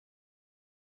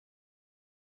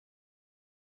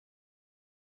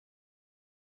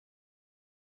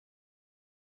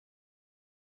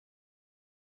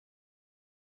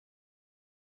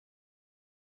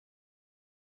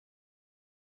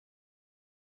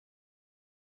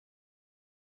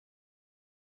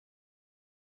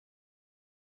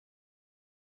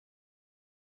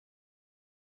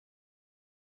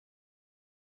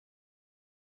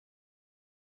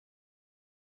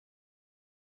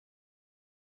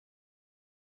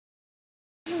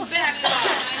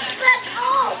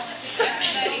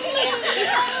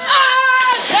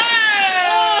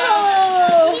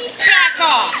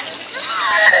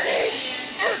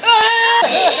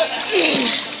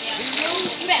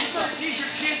He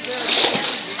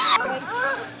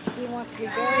wants to be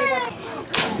buried up.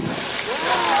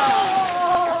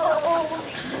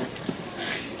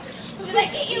 Did I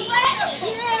get you wet?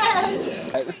 Yes!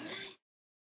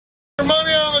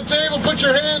 Money on the table, put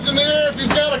your hands in the air. If you've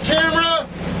got a camera,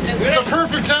 it's a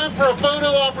perfect time for a photo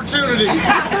opportunity.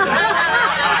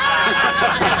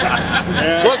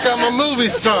 Look, I'm a movie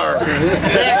star.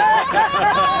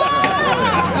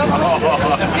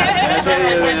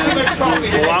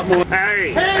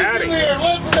 Hey, howdy.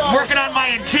 Working on my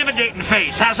intimidating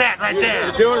face. How's that right there?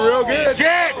 You're doing real good.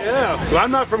 Good. Yeah. Well,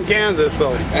 I'm not from Kansas,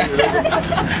 so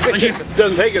it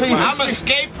doesn't take as much. I'm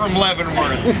escaped from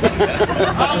Leavenworth.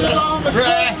 I was on the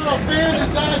cover of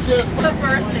Bandit Digest. The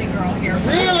birthday girl here.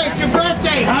 Really? It's your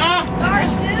birthday, huh? It's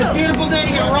ours too. It's a beautiful day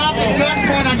to get robbed at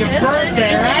gunpoint on your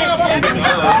birthday, right?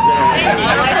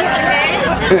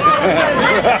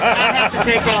 I have to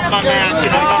take off my mask.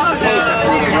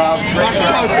 I'm not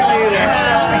supposed to do that.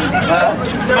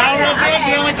 Smile real big.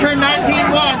 You only turned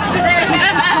 19 once.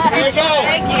 There you go.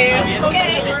 Thank you.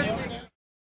 Okay.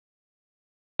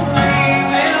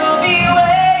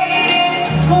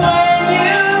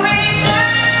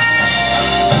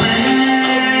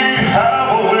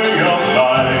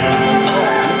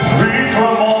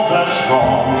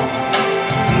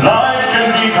 Life can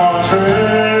be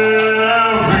contrary,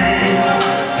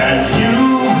 and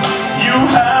you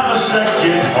have a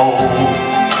second home.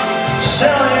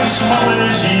 Selling small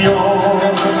is your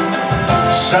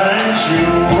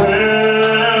sanctuary.